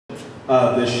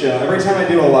of this show. Every time I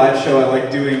do a live show, I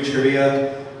like doing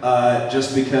trivia,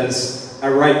 just because I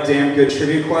write damn good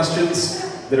trivia questions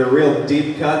that are real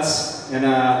deep cuts, and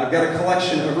I've got a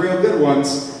collection of real good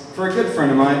ones for a good friend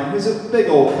of mine who's a big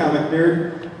old comic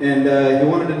nerd, and he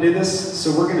wanted to do this,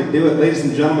 so we're going to do it, ladies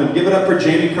and gentlemen. Give it up for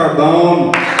Jamie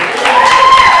Carbone.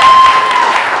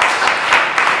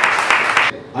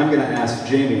 I'm going to ask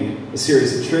Jamie a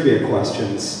series of trivia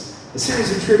questions. A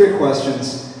series of trivia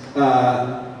questions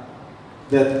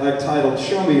that I've titled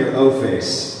Show Me Your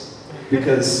O-Face,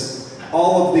 because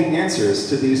all of the answers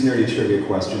to these nerdy trivia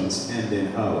questions end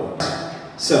in O.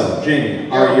 So, Jamie,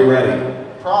 are you ready?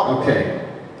 Probably. Okay,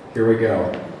 here we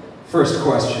go. First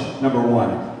question, number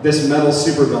 1. This metal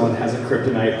supervillain has a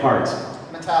kryptonite heart.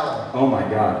 Metallica. Oh my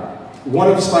god. One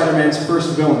of Spider-Man's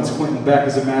first villains, Quentin Beck,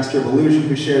 is a master of illusion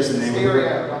who shares the name of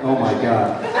the... Oh my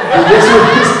god.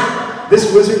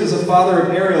 This wizard is a father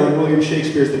of Ariel in William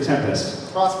Shakespeare's The Tempest.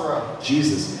 Prospero.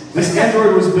 Jesus. This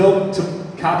android was built to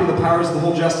copy the powers of the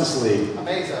whole Justice League.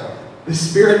 Amazo. The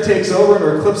spirit takes over and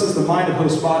eclipses the mind of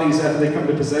host bodies after they come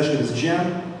to possession of his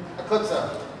gem. Eclipso.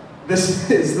 This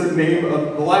is the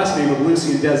last name of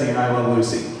Lucy and Desi in I Love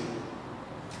Lucy.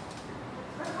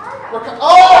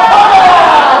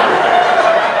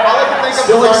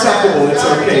 Still acceptable, it's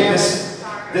okay.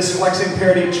 This flexing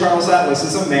parody of Charles Atlas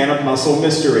is a man of muscle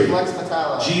mystery. Flex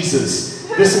Metallo. Jesus.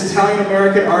 This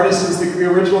Italian-American artist is the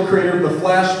original creator of The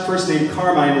Flash, first name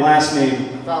Carmine, last name...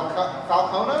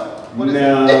 Falcono? What is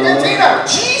no. Infantino!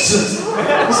 Jesus!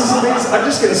 This is amazing. I'm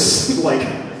just gonna, like...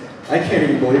 I can't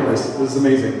even believe this. This is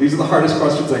amazing. These are the hardest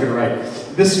questions I can write.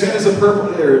 This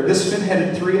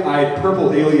fin-headed, three-eyed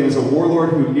purple alien is a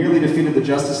warlord who nearly defeated the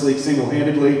Justice League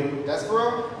single-handedly.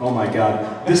 Despero? Oh my god.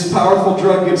 This powerful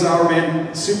drug gives our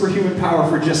man superhuman power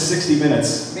for just 60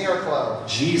 minutes. Miraclo.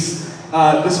 Jeez.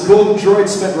 This golden droid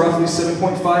spent roughly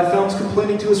 7.5 films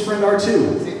complaining to his friend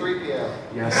R2. C-3PO.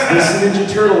 Yes. This Ninja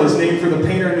Turtle is named for the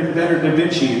painter and inventor Da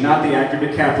Vinci, not the actor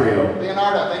DiCaprio.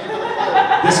 Leonardo, thank you for the clue.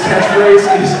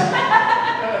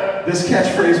 This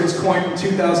catchphrase was coined in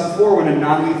 2004 when a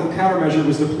non-lethal countermeasure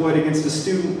was deployed against a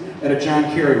student at a John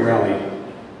Kerry rally.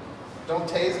 Don't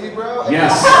tase me, bro.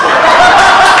 Yes.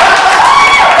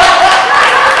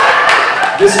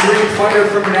 This green fighter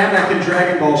from Namek in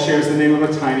Dragon Ball shares the name of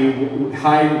a tiny,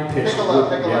 high-pitched... Piccolo.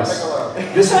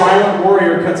 This violent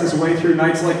warrior cuts his way through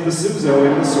knights like Bazuzo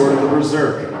in The Sword of the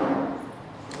Berserk.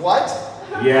 What?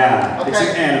 Yeah, okay. It's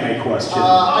an anime question.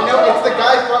 I know it's the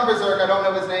guy from Berserk. I don't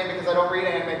know his name because I don't read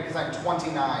anime because I'm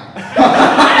 29.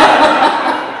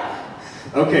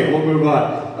 Okay, we'll move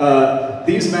on.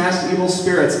 These masked evil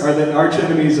spirits are the arch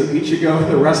enemies of Ichigo,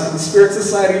 the rest of the Spirit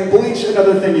Society, and Bleach,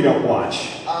 another thing you don't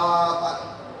watch.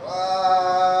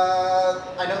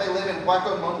 I know they live in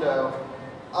Hueco Mundo.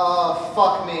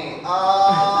 Fuck me.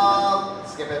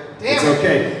 Skip it. Damn it's it.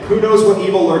 Okay. Who knows what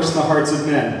evil lurks in the hearts of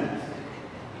men?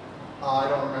 I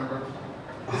don't remember.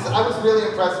 I was really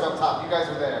impressed up top. You guys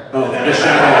were there. Oh, the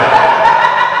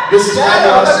shadow. This is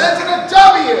that's a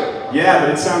W! Yeah,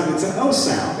 but it's an O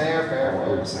sound. Fair.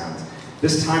 O sounds.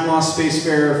 This time-lost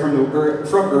spacefarer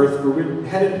from Earth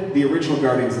headed the original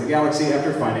Guardians of the Galaxy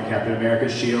after finding Captain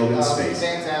America's shield in space.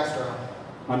 Sans Astro.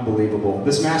 Unbelievable.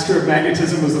 This master of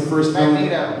magnetism was the first Magneto.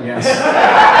 villain. Yes.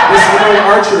 This Lone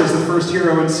Archer is the first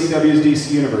hero in CW's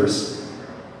DC Universe.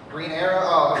 Green Arrow?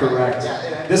 Oh, okay. Correct.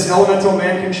 Yeah, this elemental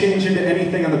man can change into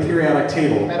anything on the periodic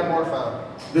table. Metamorpho.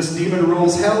 This demon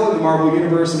rules hell in the Marvel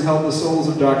Universe and held the souls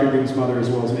of Dr. Doom's mother, as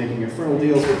well as making infernal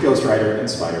deals with Ghost Rider and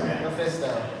Spider-Man.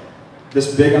 Mephisto.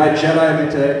 This big-eyed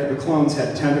Jedi the clones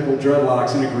had tentacle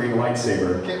dreadlocks and a green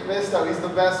lightsaber. Kit Fisto, he's the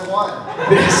best one.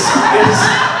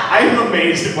 I am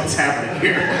amazed at what's happening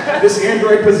here. This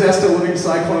android possessed a living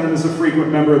cyclone and is a frequent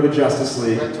member of the Justice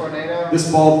League. Red Tornado. This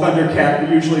bald Thundercat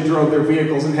usually drove their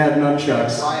vehicles and had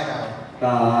nunchucks. Rhino.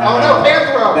 Oh no,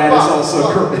 Panthro! That is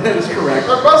also that is correct.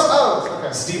 They're both O's.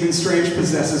 Okay. Stephen Strange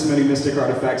possesses many mystic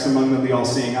artifacts, among them the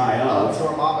all-seeing eye of...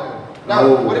 Dormammu.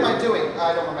 No, what am I doing?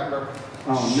 I don't remember.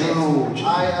 Oh no.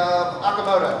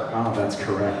 Akamoto. Oh, that's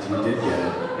correct. You did get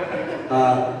it.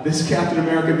 This Captain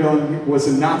America villain was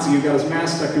a Nazi who got his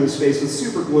mask stuck to his face with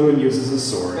super glue and uses a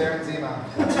sword. Baron Zemo.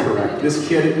 That's correct. This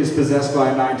kid is possessed by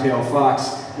a nine-tailed fox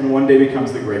and one day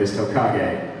becomes the greatest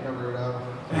Hokage. Naruto.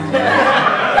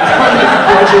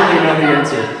 Unfortunately, you know the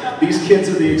answer. These kids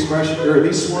are these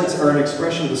swords are an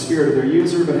expression of the spirit of their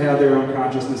user, but have their own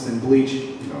consciousness in Bleach.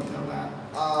 You don't know that.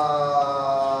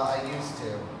 I used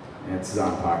to. It's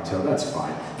Zanpakuto, that's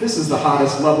fine. This is the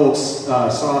hottest level of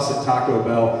sauce at Taco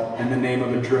Bell and the name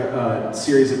of a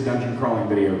series of dungeon crawling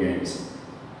video games.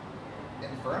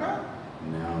 Inferno?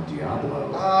 No,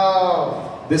 Diablo.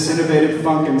 Oh. This innovative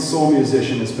funk and soul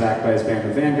musician is backed by his band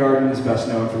The Vanguard and is best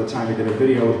known for the time he did a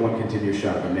video with one continuous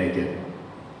shot of him naked.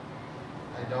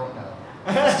 I don't know.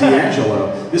 It's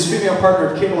D'Angelo. This female partner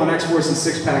of Cable on X-Force and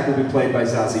Six Pack will be played by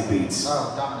Zazie Beetz.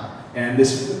 Oh, Domino. And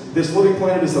this living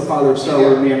planet is the father of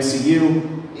Star-Lord in the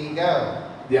MCU. Ego.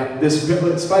 Yeah, this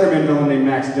Spider-Man villain named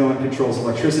Max Dillon controls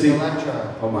electricity.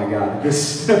 Electro. Oh my god.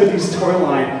 This 70s toy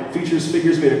line features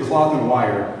figures made of cloth and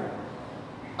wire.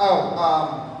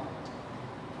 Oh,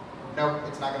 nope,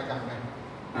 it's not gonna come to me.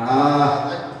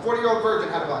 40-year-old virgin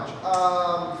had a bunch.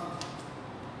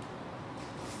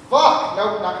 Fuck!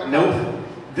 Nope, not gonna come. Nope.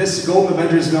 This Golden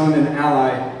Avengers villain and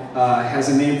ally has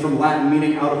a name from Latin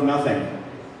meaning out of nothing.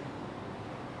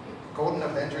 Golden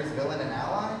Avengers villain and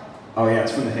ally? Oh yeah,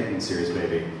 it's from the Hickman series,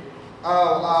 baby.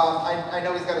 Oh, I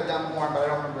know he's got a dumb horn, but I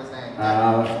don't remember his name.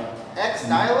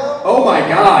 Ex-Nihilo? Oh my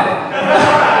god!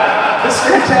 This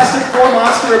Fantastic Four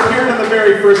monster appeared on the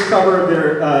very first cover of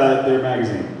their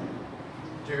magazine.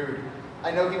 Dude,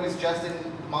 I know he was just in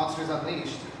Monsters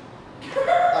Unleashed.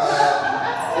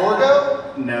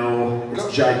 Orgo? No, it's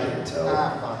Giganto.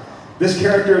 Ah, fuck. This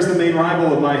character is the main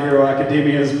rival of My Hero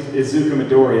Academia's Izuku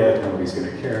Midoriya. Nobody's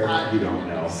gonna care. You don't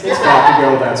know. It's got to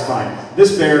go, that's fine.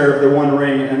 This bearer of the One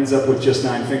Ring ends up with just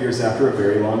 9 fingers after a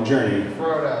very long journey.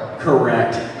 Frodo.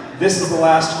 Correct. This is the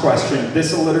last question.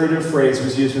 This alliterative phrase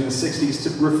was used in the 60s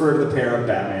to refer to the pair of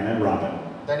Batman and Robin.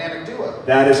 Dynamic duo.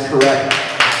 That is correct.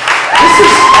 This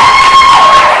is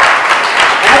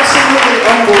absolutely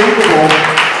unbelievable.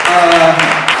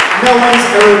 No one's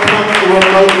ever come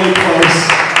remotely close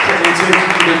to answering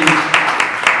even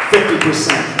 50%. This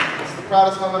is the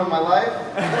proudest moment of my life.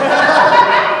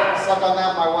 Suck on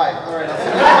that, my wife. All right, I'll see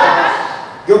you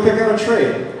guys. Go pick out a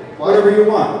trade. What? Whatever you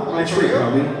want. My For treat, real?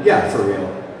 homie. Yeah, for real.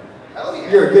 Hell yeah.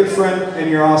 You're a good friend and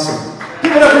you're awesome.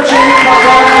 Give it up for Jamie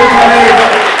Carbone,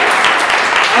 everybody.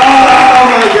 Oh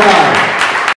my god.